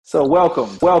So welcome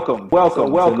to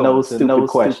No Stupid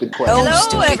Question.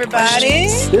 Hello, everybody.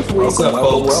 This week,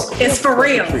 welcome. It's for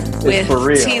real. With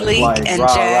T. Leak like, and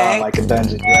rah, Jag. rah, like a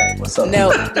dungeon drag. What's up?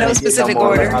 No specific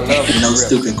order. I love it. No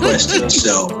Stupid Question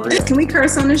show. Can we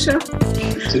curse on this show?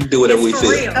 We do whatever we It's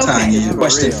feel. for real. Tanya, Okay. your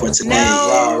question for today. No.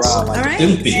 Rah, rah, like All a right.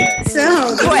 Stupid.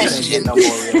 So, Question. No more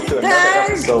to another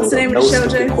episode What's the name of of No the show,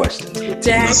 Stupid Jay? Questions. No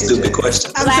Jack. Stupid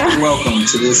Question. I'm sorry. Welcome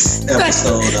to this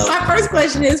episode of My first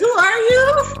question is, who are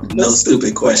you? No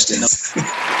Stupid Questions.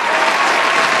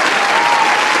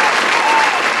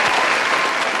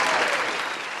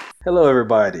 Hello,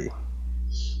 everybody.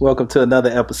 Welcome to another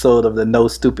episode of the No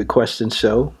Stupid Questions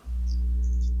show.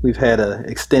 We've had an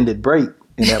extended break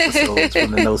in episodes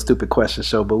from the No Stupid Questions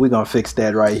show, but we're going to fix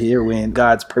that right here. We're in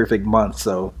God's perfect month,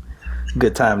 so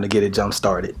good time to get it jump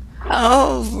started.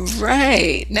 Oh,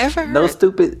 right. Never heard.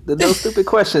 The No Stupid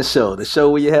Questions show, the show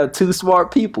where you have two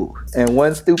smart people and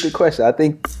one stupid question. I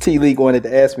think T. League wanted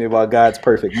to ask me about God's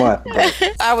perfect month. But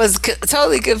I was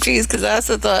totally confused because I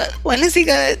also thought, when is he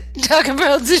going to talk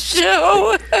about the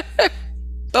show?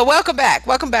 But welcome back.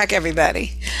 Welcome back,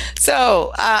 everybody.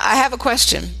 So I have a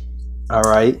question. all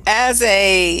right. As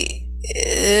a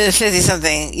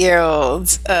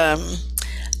 50-something-year-old,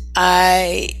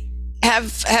 I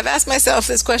have asked myself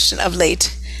this question of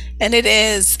late, and it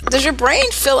is, does your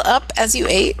brain fill up as you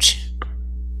age?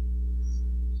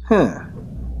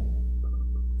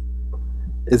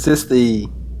 Is this the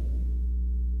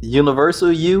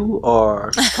universal you,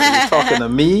 or are you talking to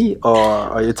me, or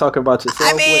are you talking about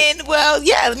yourself? I mean, well,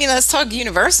 yeah, let's talk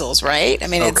universals, right? I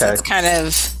mean, Okay. it's kind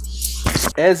of,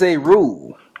 As a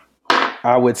rule,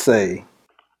 I would say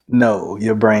no,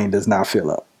 your brain does not fill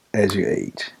up as you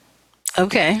age.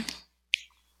 okay.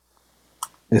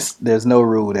 There's no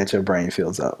rule that your brain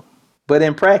fills up. But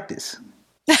in practice,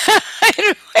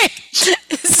 Anyway,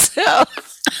 so,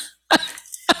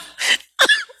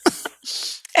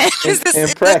 in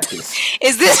practice,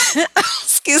 is this,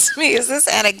 excuse me, is this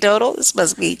anecdotal? This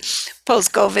must be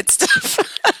post-COVID stuff.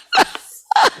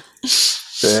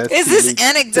 Is this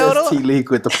anecdotal? T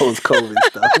League with the post-COVID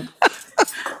stuff.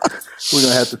 We're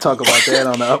gonna have to talk about that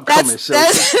on the upcoming show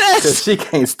because she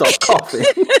can't stop coughing.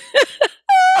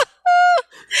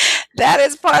 That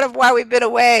is part of why we've been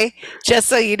away, just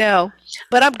so you know.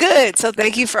 But I'm good. So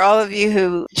thank you for all of you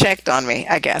who checked on me,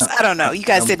 I guess. I don't know. You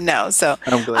guys didn't know. So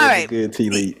I'm glad all right. you're good, T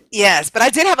League. Yes, but I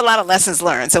did have a lot of lessons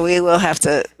learned, so we will have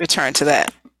to return to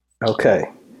that. Okay.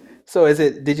 So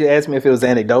did you ask me if it was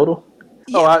anecdotal?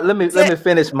 Let me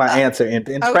finish my answer. In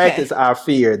okay. practice, I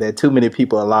fear that too many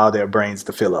people allow their brains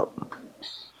to fill up.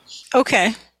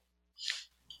 Okay.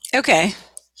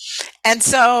 And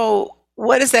so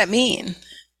what does that mean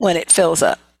when it fills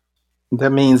up? That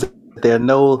means that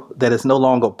it's no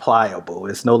longer pliable.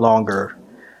 It's no longer.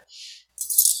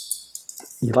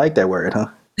 You like that word, huh?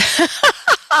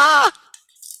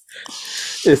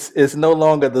 It's no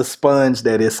longer the sponge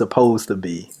that it's supposed to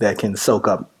be that can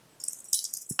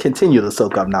continue to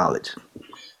soak up knowledge.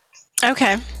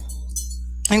 Okay.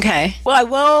 Well, I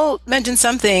will mention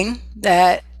something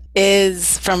that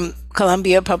is from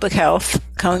Columbia School of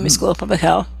Public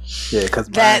Health. Yeah, because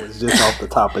mine was just off the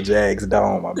top of Jag's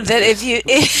dome. That if you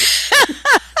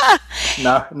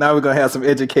now we're gonna have some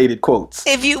educated quotes.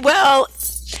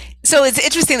 so it's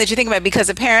interesting that you think about it, because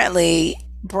apparently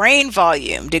brain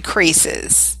volume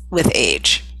decreases with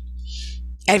age.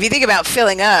 And if you think about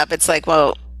filling up, it's like,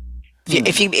 well,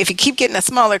 if you keep getting a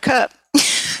smaller cup,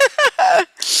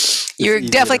 you're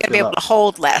definitely going to be able to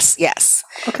hold less. Yes.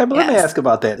 Okay, but let me ask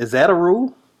about that. Is that a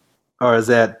rule, or is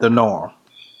that the norm?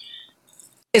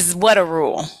 Is what a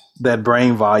rule? That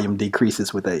brain volume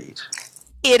decreases with age.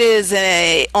 It is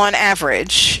on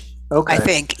average. Okay. I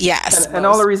think, yes. And the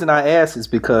only reason I ask is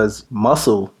because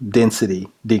muscle density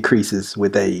decreases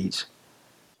with age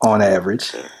on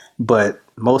average. But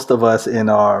most of us in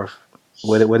our,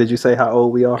 what did you say, how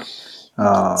old we are?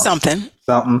 Something.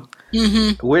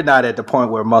 Mm-hmm. We're not at the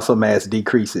point where muscle mass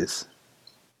decreases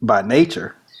by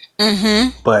nature.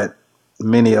 Mm-hmm. But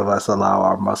many of us allow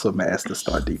our muscle mass to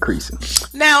start decreasing.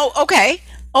 Now, okay.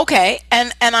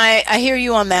 And I hear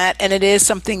you on that. And it is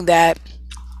something that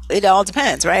it all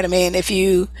depends, right? I mean, if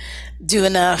you do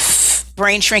enough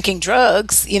brain shrinking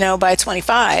drugs, by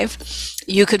 25,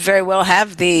 you could very well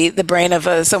have the brain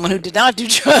of someone who did not do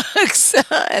drugs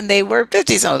and they were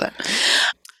 50 something.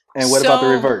 And what about the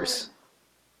reverse?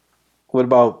 What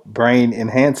about brain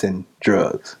enhancing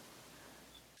drugs?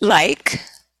 Like?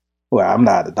 Well, I'm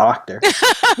not a doctor,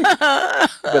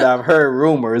 but I've heard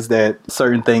rumors that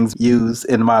certain things used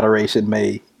in moderation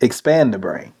may expand the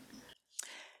brain.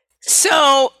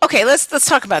 So, okay, let's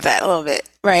talk about that a little bit,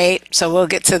 right? So we'll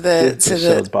get to This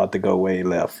show's about to go way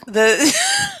left. the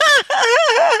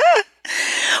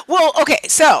Well, okay,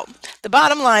 so the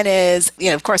bottom line is,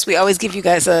 of course, we always give you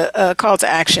guys a call to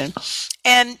action.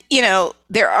 And,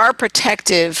 there are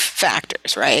protective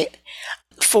factors, right?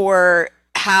 For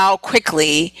how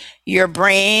quickly your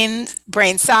brain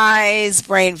size,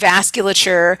 brain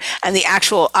vasculature, and the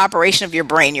actual operation of your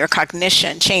brain, your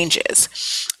cognition changes.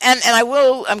 And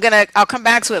I'll come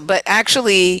back to it, but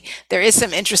actually there is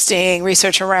some interesting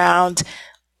research around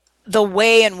the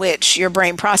way in which your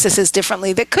brain processes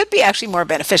differently that could be actually more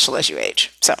beneficial as you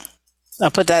age. So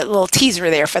I'll put that little teaser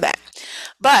there for that.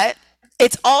 But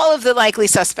it's all of the likely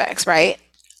suspects, right?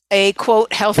 A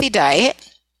quote, healthy diet,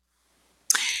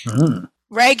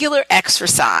 regular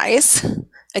exercise.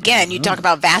 Again, you talk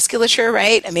about vasculature,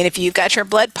 right? I mean, if you've got your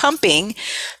blood pumping,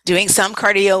 doing some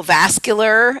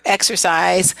cardiovascular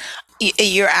exercise,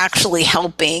 you're actually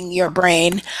helping your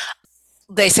brain.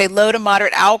 They say low to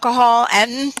moderate alcohol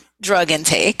and drug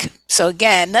intake. So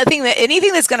again,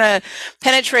 anything that's going to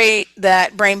penetrate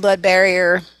that brain-blood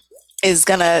barrier is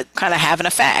going to kind of have an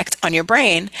effect on your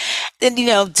brain. And,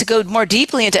 to go more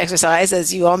deeply into exercise,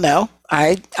 as you all know,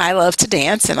 I love to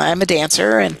dance, and I'm a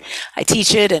dancer, and I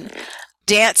teach it. And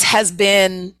dance has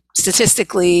been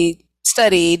statistically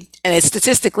studied, and it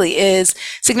statistically is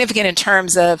significant in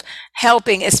terms of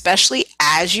helping, especially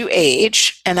as you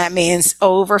age, and that means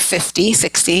over 50,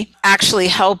 60, actually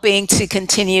helping to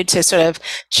continue to sort of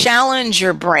challenge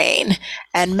your brain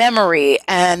and memory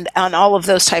and on all of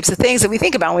those types of things that we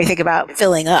think about when we think about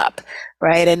filling up,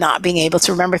 right? And not being able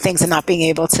to remember things and not being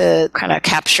able to kind of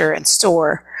capture and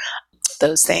store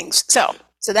those things. So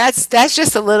that's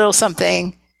just a little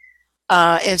something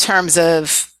in terms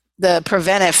of the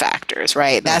preventive factors,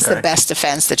 right? That's the best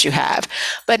defense that you have.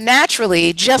 But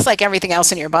naturally, just like everything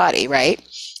else in your body, right?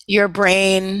 Your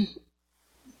brain,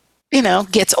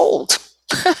 gets old.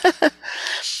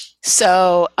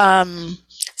 So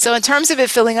in terms of it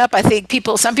filling up, I think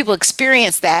some people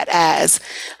experience that as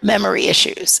memory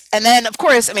issues. And then, of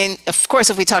course,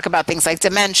 if we talk about things like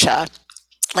dementia,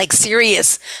 like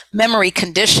serious memory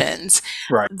conditions,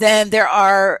 right, then there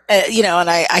are, and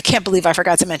I can't believe I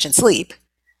forgot to mention sleep.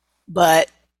 But,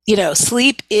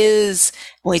 sleep is,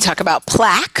 when we talk about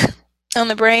plaque on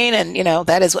the brain, and,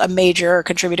 that is a major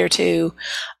contributor to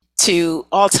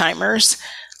Alzheimer's.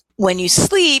 When you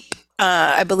sleep,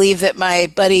 I believe that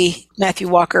my buddy, Matthew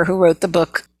Walker, who wrote the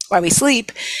book, Why We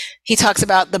Sleep, he talks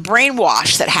about the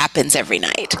brainwash that happens every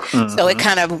night. Mm-hmm. So it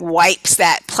kind of wipes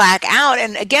that plaque out.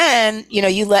 And again,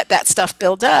 you let that stuff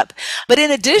build up. But in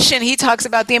addition, he talks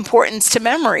about the importance to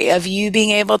memory of you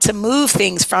being able to move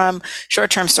things from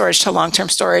short-term storage to long-term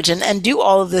storage and do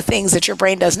all of the things that your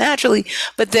brain does naturally.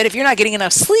 But that if you're not getting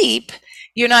enough sleep,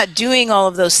 you're not doing all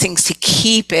of those things to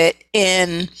keep it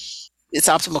in its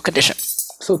optimal condition.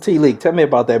 So T-League, tell me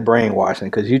about that brainwashing,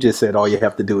 because you just said all you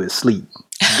have to do is sleep.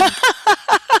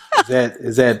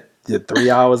 Is that your 3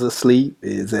 hours of sleep?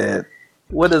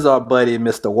 What does our buddy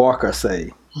Mr. Walker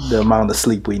say the amount of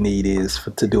sleep we need is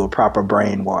to do a proper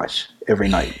brainwash every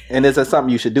night? And is that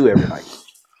something you should do every night?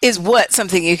 Is what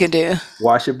something you can do?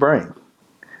 Wash your brain.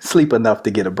 Sleep enough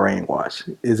to get a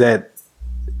brainwash. Is that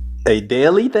a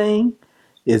daily thing?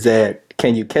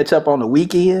 Can you catch up on the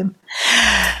weekend?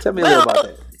 Tell me a little about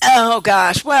that. Oh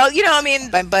gosh. Well,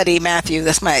 my buddy Matthew,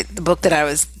 that's the book that I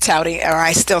was touting, or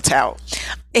I still tout.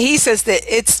 He says that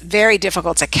it's very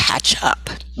difficult to catch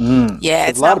up. Yeah,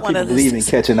 it's a lot not of people believe in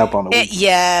catching up on the weekend.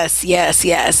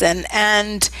 Yes,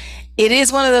 and it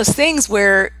is one of those things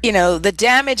where the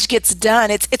damage gets done.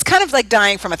 It's kind of like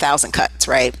dying from 1,000 cuts,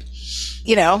 right?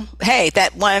 Hey,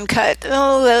 that one cut,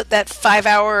 that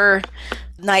 5-hour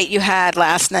night you had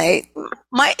last night,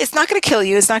 it's not going to kill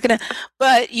you. It's not going to,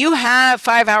 but you have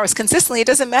 5 hours consistently. It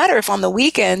doesn't matter if on the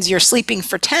weekends you're sleeping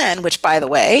for 10, which by the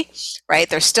way, right,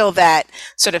 there's still that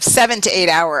sort of 7 to 8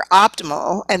 hour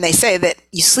optimal. And they say that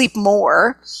you sleep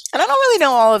more. And I don't really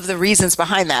know all of the reasons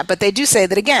behind that, but they do say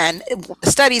that, again,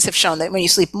 studies have shown that when you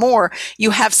sleep more,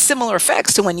 you have similar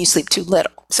effects to when you sleep too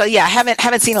little. So yeah, I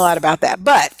haven't seen a lot about that,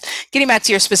 but getting back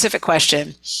to your specific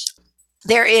question,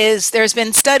 there's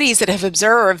been studies that have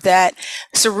observed that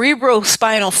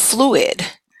cerebrospinal fluid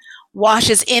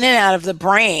washes in and out of the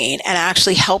brain and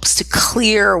actually helps to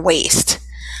clear waste.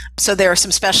 So there are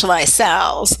some specialized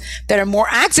cells that are more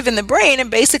active in the brain and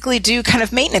basically do kind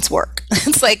of maintenance work.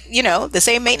 It's like, the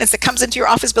same maintenance that comes into your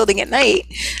office building at night.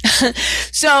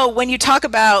 So when you talk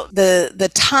about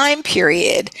the time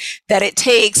period that it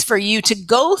takes for you to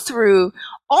go through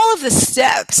all of the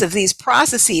steps of these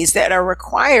processes that are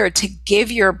required to give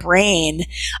your brain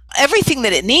everything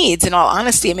that it needs, in all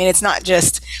honesty. I mean, it's not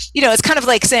just, it's kind of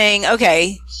like saying,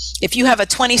 okay, if you have a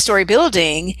 20-story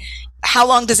building, how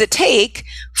long does it take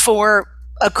for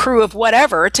a crew of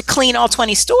whatever to clean all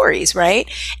 20 stories, right?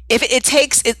 If it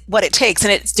takes what it takes,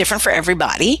 and it's different for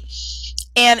everybody.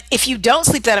 And if you don't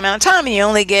sleep that amount of time and you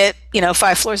only get,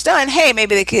 5 floors done, hey,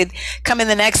 maybe they could come in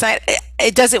the next night.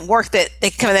 It doesn't work that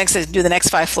they can come in the next night and do the next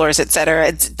 5 floors, et cetera.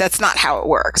 That's not how it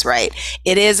works, right?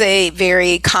 It is a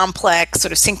very complex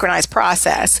sort of synchronized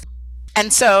process.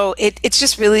 And so it's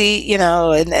just really,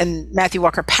 and Matthew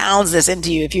Walker pounds this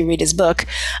into you if you read his book.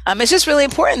 It's just really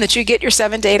important that you get your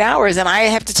 7 to 8 hours. And I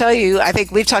have to tell you, I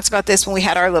think we've talked about this when we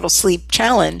had our little sleep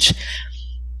challenge.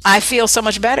 I feel so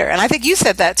much better. And I think you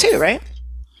said that too, right?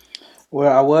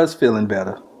 Well, I was feeling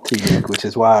better, T-Nick, which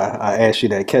is why I asked you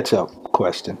that catch-up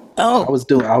question. Oh, I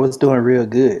was doing real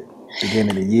good beginning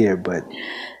of the year, but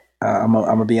I'm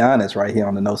gonna be honest right here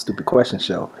on the No Stupid Question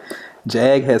show.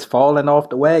 Jag has fallen off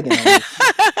the wagon,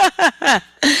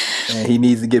 and he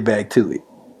needs to get back to it.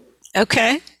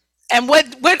 okay. And what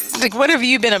have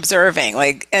you been observing,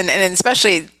 and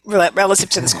especially relative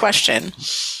to this question?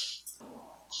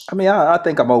 I mean, I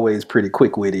think I'm always pretty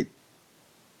quick with it.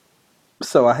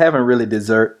 So I haven't really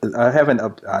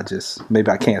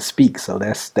maybe I can't speak. So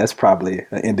that's probably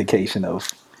an indication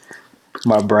of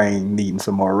my brain needing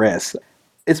some more rest.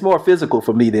 It's more physical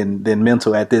for me than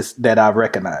mental that I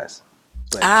recognize.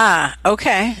 But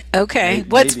okay.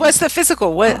 What's the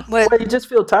physical? What? Well, you just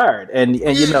feel tired. And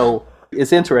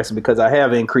it's interesting because I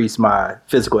have increased my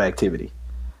physical activity.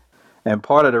 And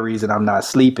part of the reason I'm not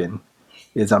sleeping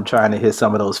is I'm trying to hit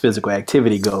some of those physical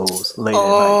activity goals late at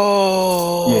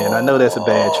night. Yeah, and I know that's a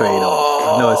bad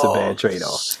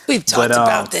trade-off. We've talked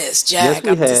about this, Jack.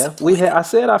 Yes, we have. I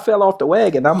said I fell off the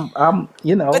wagon. I'm.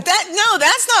 But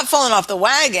that's not falling off the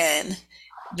wagon.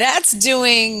 That's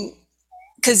doing,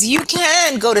 because you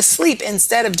can go to sleep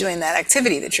instead of doing that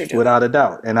activity that you're doing. Without a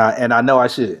doubt, and I know I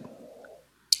should.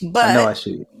 But I know I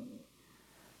should.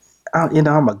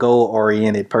 I'm a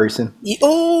goal-oriented person.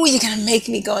 You're gonna make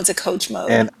me go into coach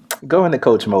mode. And go into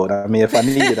coach mode. I mean, if I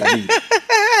need it, I need it.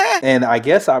 And I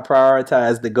guess I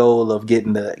prioritize the goal of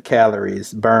getting the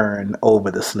calories burned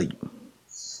over the sleep.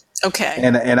 Okay.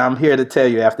 And I'm here to tell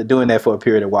you, after doing that for a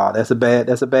period of while, that's a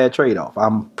bad trade-off.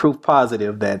 I'm proof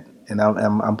positive that, and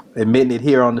I'm admitting it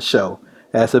here on the show,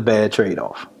 that's a bad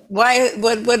trade-off. Why?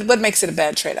 What makes it a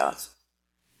bad trade-off?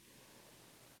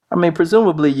 I mean,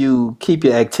 presumably you keep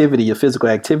your physical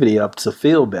activity up to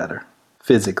feel better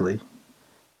physically.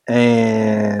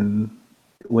 And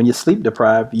when you're sleep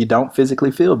deprived, you don't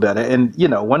physically feel better. And,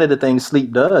 one of the things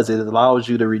sleep does is it allows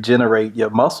you to regenerate your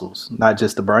muscles, not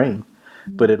just the brain,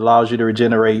 but it allows you to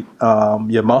regenerate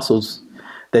your muscles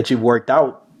that you've worked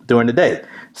out during the day.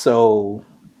 So,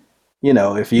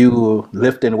 if you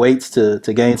lifting weights to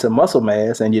gain some muscle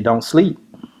mass and you don't sleep,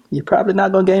 you're probably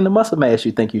not going to gain the muscle mass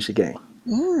you think you should gain.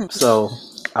 So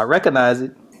I recognize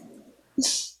it.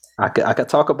 I could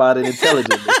talk about it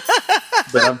intelligently,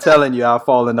 but I'm telling you, I've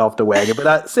fallen off the wagon.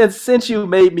 But since you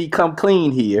made me come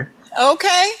clean here,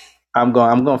 okay, I'm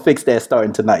going to fix that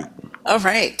starting tonight. All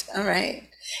right.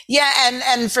 Yeah,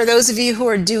 and for those of you who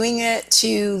are doing it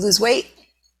to lose weight,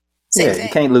 same thing.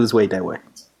 You can't lose weight that way.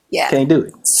 Yeah, can't do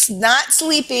it. Not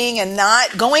sleeping and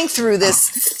not going through this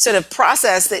sort of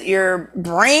process that your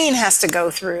brain has to go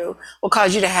through will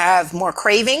cause you to have more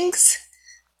cravings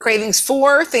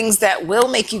for things that will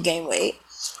make you gain weight.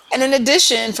 And in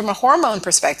addition, from a hormone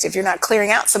perspective, you're not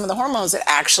clearing out some of the hormones that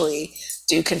actually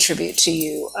do contribute to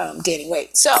you gaining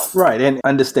weight. So right, and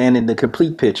understanding the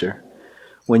complete picture.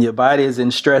 When your body is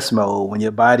in stress mode, when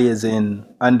your body is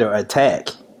under attack,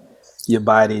 your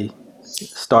body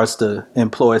starts to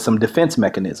employ some defense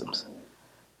mechanisms.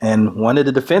 And one of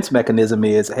the defense mechanisms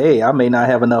is, hey, I may not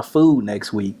have enough food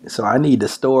next week, so I need to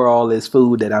store all this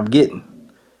food that I'm getting.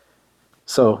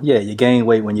 So, yeah, you gain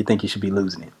weight when you think you should be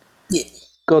losing it. Yeah.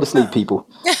 Go to sleep, people.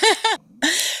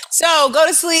 So go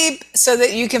to sleep so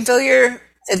that you can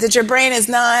that your brain is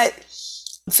not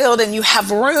filled and you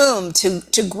have room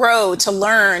to grow, to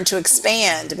learn, to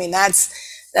expand. I mean, that's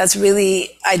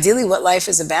really ideally what life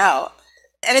is about.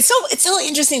 And it's so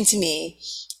interesting to me.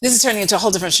 This is turning into a whole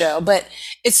different show, but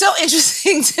it's so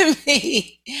interesting to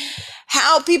me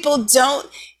how people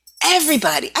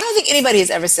everybody, I don't think anybody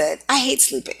has ever said, I hate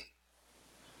sleeping.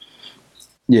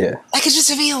 Yeah. Like, it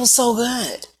just feels so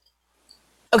good.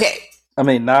 Okay. I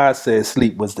mean, Nas said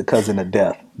sleep was the cousin of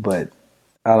death, but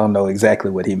I don't know exactly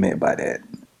what he meant by that.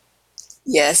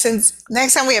 Yeah, since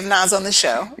next time we have Nas on the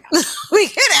show, we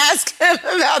can ask him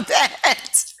about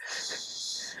that.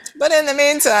 But in the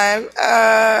meantime,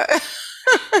 I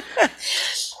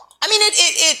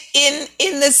mean,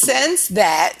 in the sense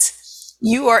that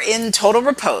you are in total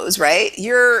repose, right?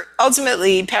 You're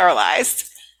ultimately paralyzed,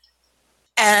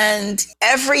 and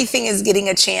everything is getting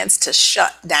a chance to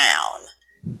shut down.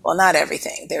 Well, not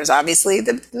everything. There's obviously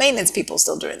the maintenance people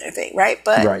still doing their thing, right?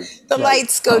 But the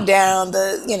lights go down,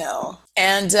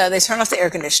 and they turn off the air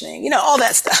conditioning, all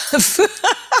that stuff.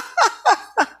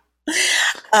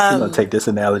 I'm gonna take this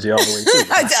analogy all the way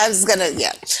through. I was gonna,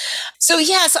 yeah. So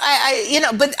yes,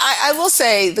 but I will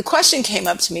say the question came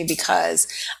up to me because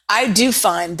I do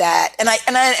find that, and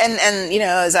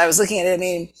as I was looking at it, I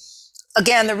mean,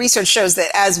 again, the research shows that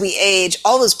as we age,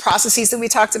 all those processes that we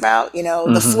talked about,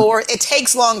 the floor, it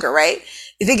takes longer, right?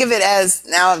 You think of it as,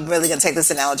 now I'm really going to take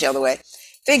this analogy all the way.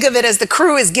 Think of it as the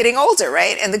crew is getting older,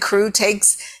 right? And the crew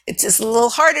it's just a little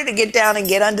harder to get down and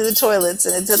get under the toilets,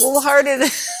 and it's a little harder to,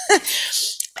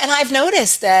 and I've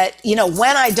noticed that,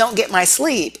 when I don't get my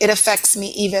sleep, it affects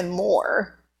me even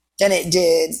more than it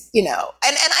did, and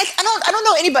I don't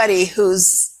know anybody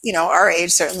who's, our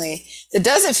age certainly, that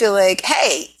doesn't feel like,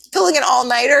 hey, pulling an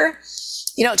all-nighter,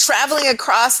 traveling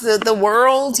across the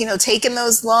world, taking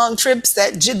those long trips,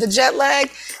 the jet lag,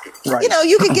 right.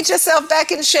 You can get yourself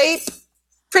back in shape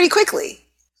pretty quickly.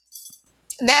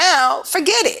 Now,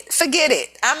 forget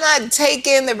it. I'm not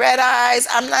taking the red eyes.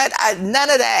 None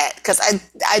of that, because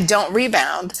I don't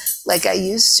rebound like I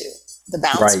used to. The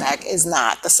bounce back is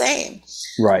not the same.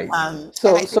 Right.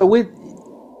 So we,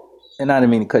 and I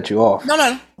didn't mean to cut you off.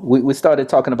 No. We started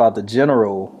talking about the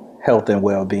general health and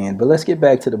well-being, but let's get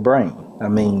back to the brain. I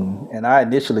mean, and I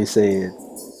initially said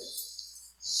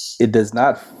it does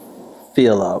not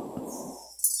fill up.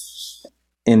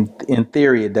 In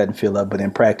theory, it doesn't fill up, but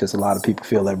in practice, a lot of people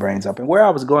fill their brains up. And where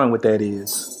I was going with that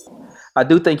is, I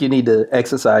do think you need to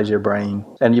exercise your brain,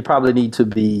 and you probably need to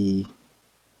be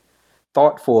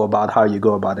thoughtful about how you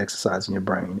go about exercising your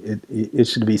brain. It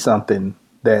should be something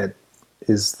that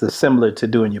is similar to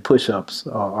doing your push-ups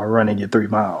or running your 3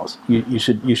 miles. You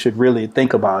should really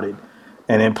think about it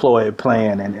and employ a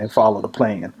plan and follow the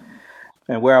plan.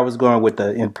 And where I was going with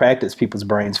in practice, people's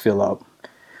brains fill up.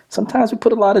 Sometimes we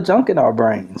put a lot of junk in our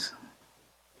brains.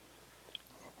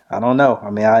 I don't know. I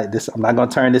mean, I'm not going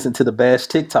to turn this into the Bash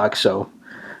TikTok show,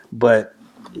 but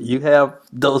you have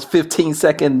those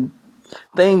 15-second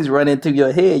things running through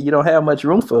your head. You don't have much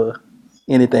room for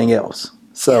anything else.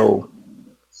 So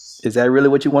is that really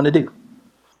what you want to do?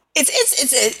 It's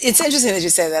interesting that you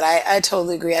say that. I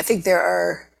totally agree. I think there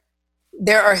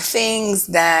are things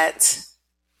that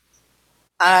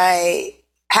I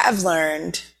have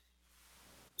learned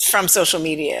from social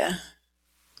media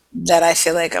that I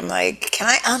feel like I'm like, can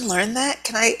I unlearn that?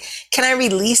 Can I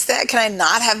release that? Can I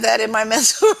not have that in my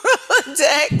mental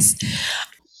Rolodex?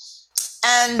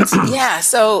 And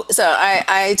so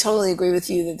I totally agree with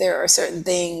you that there are certain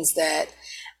things that,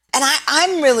 and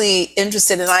I'm really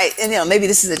interested in, maybe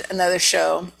this is another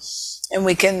show and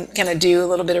we can kind of do a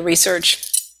little bit of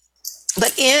research,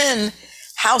 but in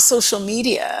how social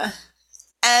media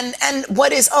and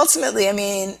what is ultimately, I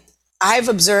mean, I've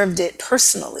observed it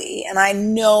personally, and I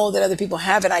know that other people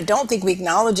have it. I don't think we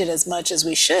acknowledge it as much as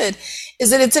we should,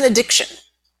 is that it's an addiction.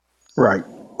 Right.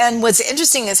 And what's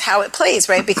interesting is how it plays,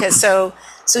 right? Because so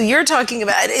you're talking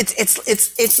about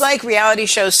it's like reality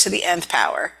shows to the nth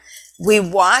power. We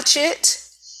watch it,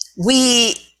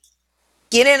 we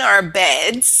get in our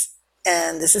beds,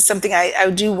 and this is something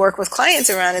I do work with clients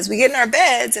around, is we get in our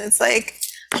beds and it's like,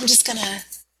 I'm just gonna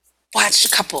watch a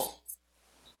couple.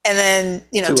 And then,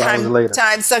 2 hours later,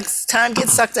 time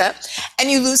gets sucked up and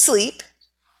you lose sleep.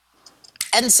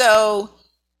 And so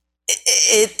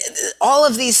all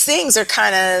of these things are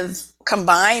kind of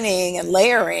combining and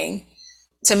layering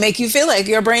to make you feel like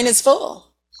your brain is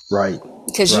full. Right.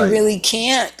 Because you really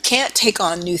can't take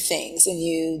on new things and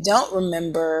you don't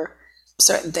remember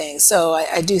certain things. So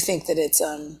I do think that it's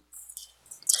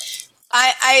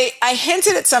I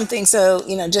hinted at something, so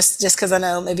just because I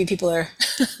know maybe people are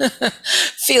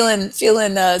feeling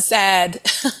sad,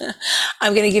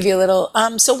 I'm going to give you a little.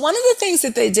 So one of the things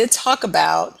that they did talk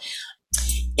about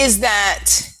is that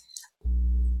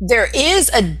there is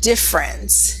a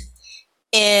difference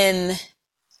in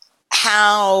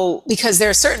how, because there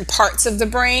are certain parts of the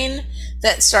brain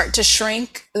that start to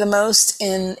shrink the most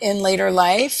in later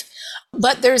life,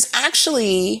 but there's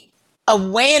actually a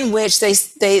way in which they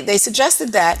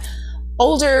suggested that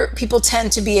older people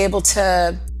tend to be able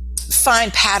to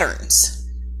find patterns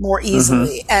more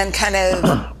easily and kind of,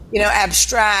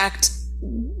 abstract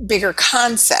bigger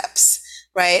concepts,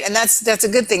 right? And that's a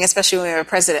good thing, especially when we have a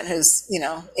president who's,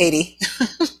 80,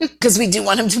 because we do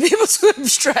want him to be able to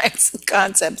abstract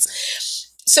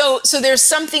concepts. So there's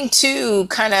something to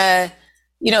kind of,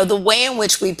 the way in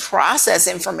which we process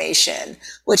information,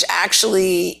 which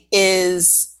actually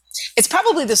it's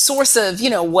probably the source of,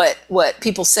 what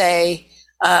people say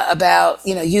about,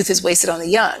 youth is wasted on the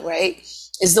young, right?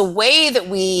 Is the way that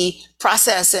we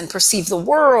process and perceive the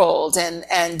world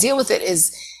and deal with it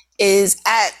is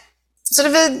at sort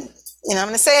of a, I'm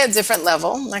going to say a different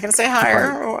level. I'm not going to say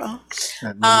higher.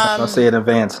 Right. I'll say an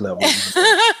advanced level.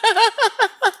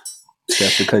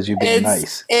 That's because you're being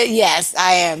nice. Yes,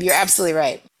 I am. You're absolutely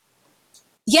right.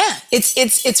 Yeah,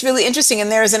 it's really interesting.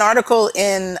 And there's an article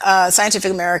in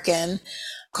Scientific American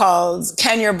called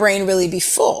 "Can Your Brain Really Be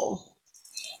Full?"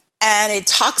 And it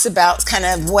talks about kind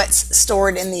of what's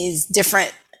stored in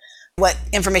what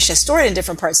information is stored in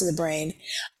different parts of the brain.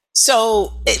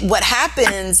 So what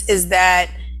happens is that,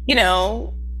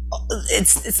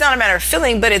 it's not a matter of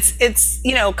filling, but it's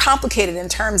complicated in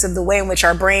terms of the way in which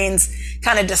our brains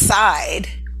kind of decide,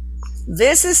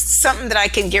 this is something that I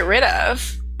can get rid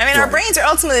of. I mean, right. Our brains are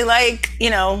ultimately like,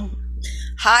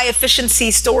 high efficiency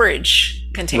storage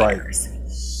containers.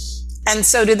 Right. And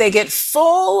so do they get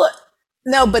full?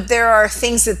 No, but there are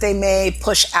things that they may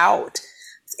push out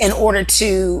in order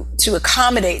to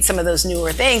accommodate some of those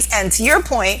newer things. And to your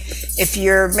point, if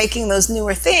you're making those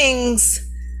newer things,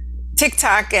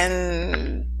 TikTok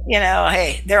and,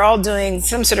 hey, they're all doing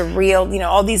some sort of real,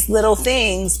 all these little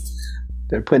things.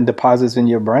 They're putting deposits in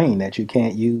your brain that you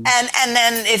can't use. And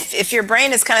then if your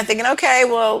brain is kind of thinking, okay,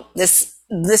 well, this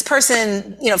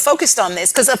person, focused on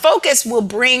this, because a focus will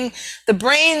bring the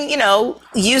brain,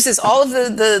 uses all of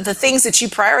the things that you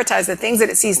prioritize, the things that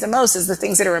it sees the most as the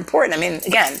things that are important. I mean,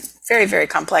 again, very, very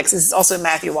complex. This is also in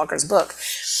Matthew Walker's book.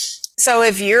 So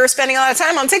if you're spending a lot of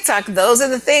time on TikTok, those are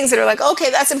the things that are like, okay,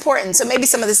 that's important. So maybe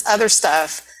some of this other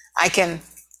stuff I can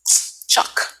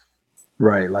chuck.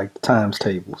 Right, like times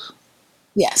tables.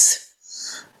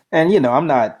 Yes. And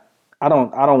I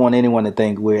don't want anyone to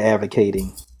think we're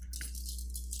advocating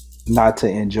not to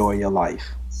enjoy your life.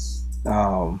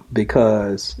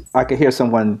 Because I could hear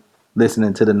someone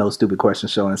listening to the No Stupid Question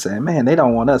show and saying, man, they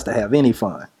don't want us to have any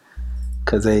fun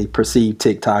because they perceive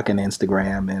TikTok and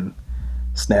Instagram and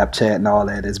Snapchat and all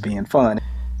that as being fun.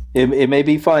 It may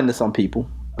be fun to some people,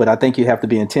 but I think you have to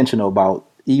be intentional about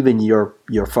even your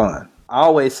fun. I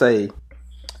always say,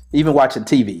 even watching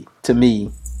TV, to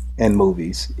me, and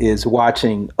movies, is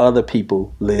watching other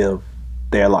people live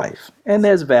their life. And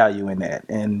there's value in that.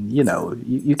 And,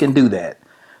 you can do that.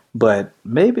 But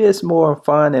maybe it's more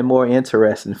fun and more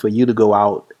interesting for you to go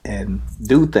out and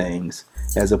do things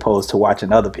as opposed to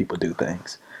watching other people do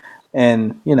things.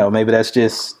 And, maybe that's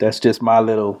just my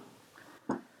little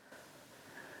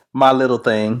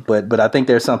thing. But I think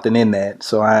there's something in that.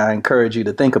 So I encourage you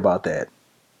to think about that.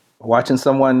 Watching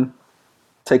someone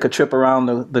take a trip around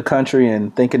the country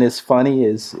and thinking it's funny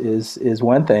is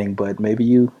one thing, but maybe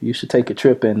you should take a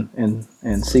trip and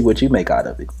see what you make out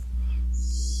of it.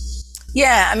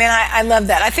 Yeah, I mean, I love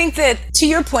that. I think that, to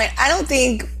your point, I don't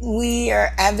think we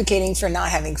are advocating for not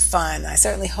having fun. I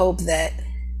certainly hope that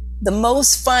the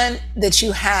most fun that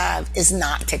you have is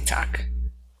not TikTok.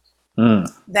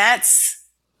 That's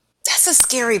a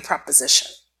scary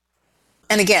proposition.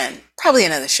 And again, probably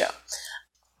another show.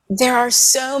 There are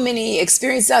so many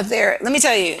experiences out there. Let me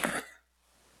tell you,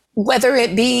 whether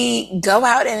it be go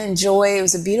out and enjoy, it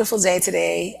was a beautiful day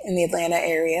today in the Atlanta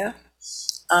area.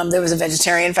 There was a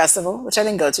vegetarian festival, which I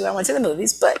didn't go to. I went to the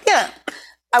movies, but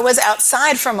I was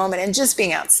outside for a moment, and just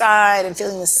being outside and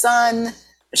feeling the sun,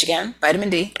 which again, vitamin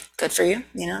D, good for you,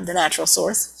 the natural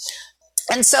source.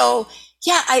 And so,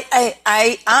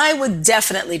 I would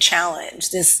definitely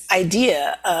challenge this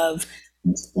idea of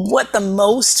what the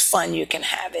most fun you can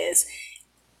have is.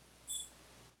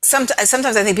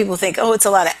 Sometimes I think people think, oh, it's a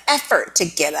lot of effort to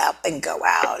get up and go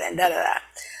out and da-da-da.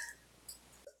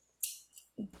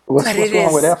 What's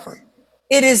wrong with effort?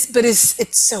 It is, but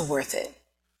it's so worth it.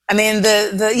 I mean,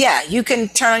 you can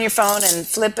turn on your phone and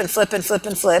flip and flip and flip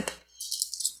and flip,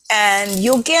 and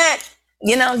you'll get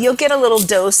a little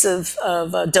dose of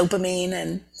dopamine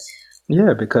and.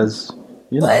 Yeah, because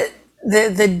But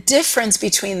the difference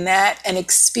between that and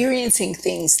experiencing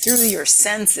things through your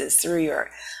senses, through your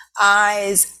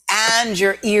eyes and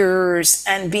your ears,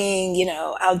 and being,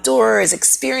 outdoors,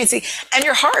 experiencing, and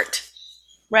your heart.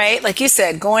 Right? Like you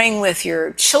said, going with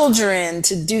your children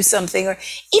to do something, or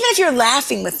even if you're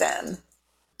laughing with them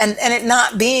and it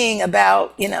not being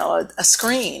about, a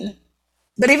screen,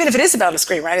 but even if it is about a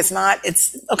screen, right?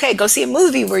 It's okay. Go see a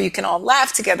movie where you can all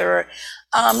laugh together, or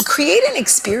create an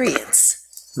experience.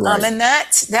 Right. And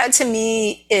that to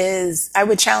me is, I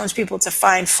would challenge people to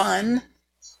find fun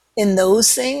in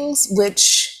those things,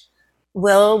 which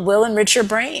will enrich your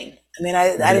brain. I mean,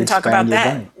 I didn't talk about expand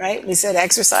your that, brain. right? We said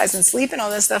exercise and sleep and all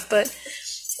that stuff, but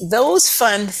those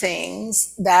fun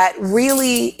things that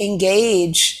really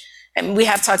engage, and we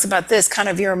have talked about this, kind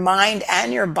of your mind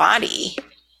and your body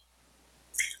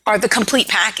are the complete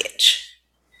package,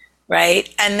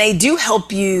 right? And they do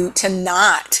help you to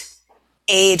not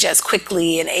age as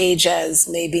quickly and age as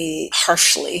maybe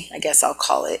harshly, I guess I'll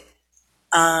call it,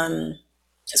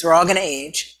 because we're all going to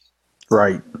age.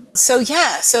 Right.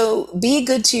 So be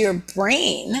good to your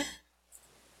brain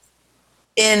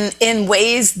in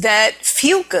ways that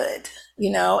feel good,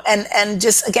 and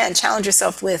just, again, challenge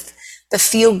yourself with the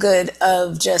feel good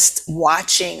of just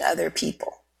watching other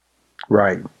people.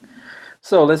 Right.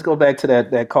 So let's go back to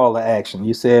that call to action.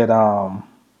 You said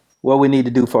what we need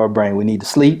to do for our brain. We need to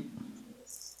sleep.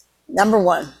 Number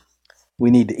one. We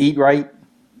need to eat right.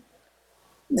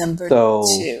 Number two.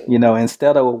 So,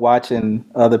 instead of watching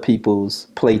other people's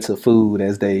plates of food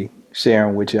as they share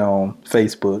them with you on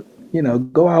Facebook,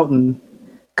 go out and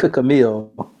cook a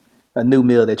new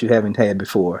meal that you haven't had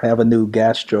before. Have a new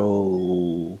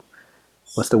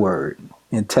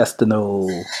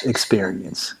intestinal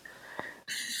experience.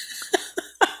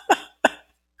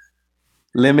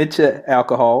 Limit your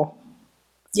alcohol.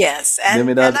 Yes.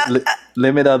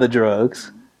 Limit other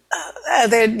drugs.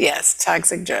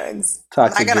 Toxic drugs.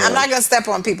 I'm not going to step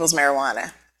on people's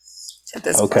marijuana at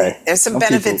this point. There's some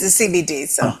benefits to CBD.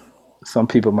 So some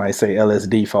people might say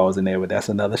LSD falls in there, but that's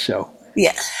another show.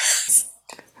 Yeah.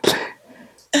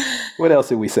 What else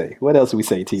did we say?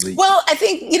 T. Lee? Well, I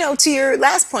think, to your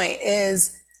last point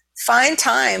is find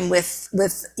time with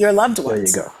your loved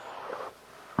ones. There you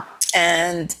go.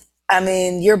 And I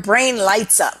mean, your brain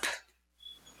lights up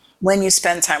when you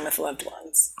spend time with loved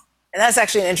ones. And that's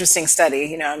actually an interesting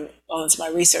study. I'm all into my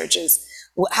research is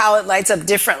how it lights up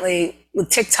differently with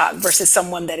TikTok versus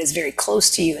someone that is very close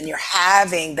to you and you're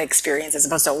having the experience as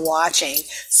opposed to watching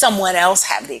someone else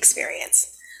have the experience.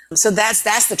 So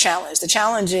that's the challenge. The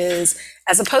challenge is,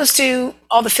 as opposed to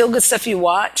all the feel-good stuff you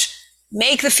watch,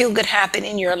 make the feel-good happen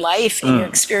in your life, in your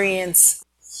experience.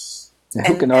 And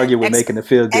who can argue with making the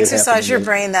feel-good happen? Exercise your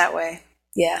brain that way.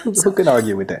 Yeah. Who can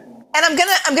argue with that? And I'm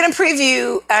gonna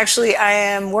preview. Actually, I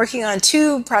am working on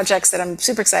 2 projects that I'm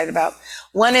super excited about.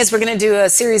 One is we're gonna do a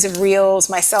series of reels,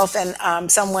 myself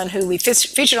and someone who we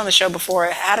featured on the show before,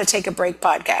 How to Take a Break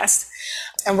podcast,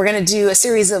 and we're gonna do a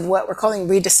series of what we're calling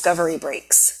rediscovery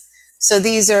breaks. So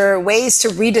these are ways to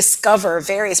rediscover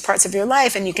various parts of your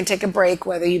life, and you can take a break,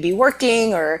 whether you be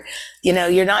working or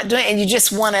you're not doing, and you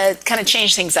just want to kind of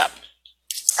change things up.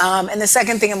 And the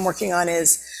second thing I'm working on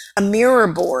is a mirror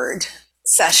board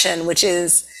session, which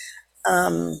is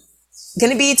going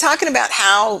to be talking about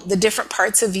how the different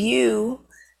parts of you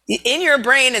in your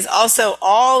brain is also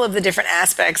all of the different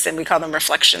aspects, and we call them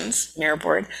reflections, mirror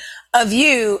board, of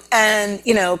you, and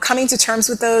coming to terms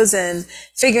with those and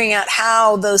figuring out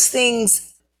how those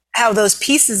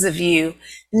pieces of you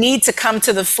need to come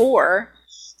to the fore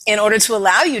in order to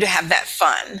allow you to have that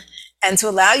fun and to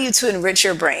allow you to enrich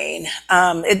your brain.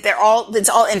 It's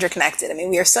all interconnected. I mean,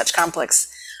 we are such complex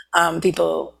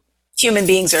people. Human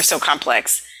beings are so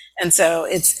complex, and so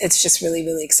it's just really,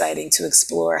 really exciting to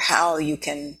explore how you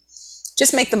can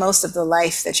just make the most of the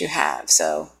life that you have.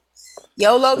 So,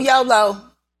 YOLO.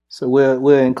 So we'll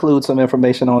include some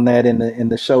information on that in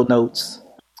the show notes.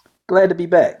 Glad to be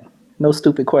back. No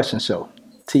Stupid Question Show.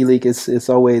 T. Leak, it's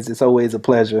always a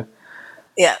pleasure.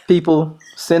 Yeah. People,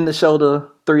 send the show to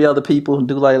 3 other people.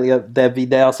 Do like that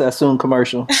Vidal Sassoon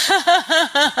commercial.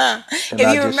 If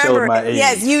you remember,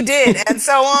 yes, you did, and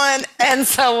so on, and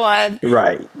so on.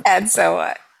 Right. And so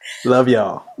on. Love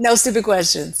y'all. No stupid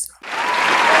questions.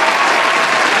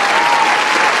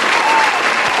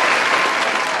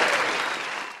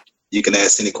 You can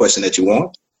ask any question that you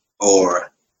want,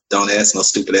 or don't ask no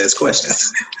stupid ass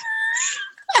questions.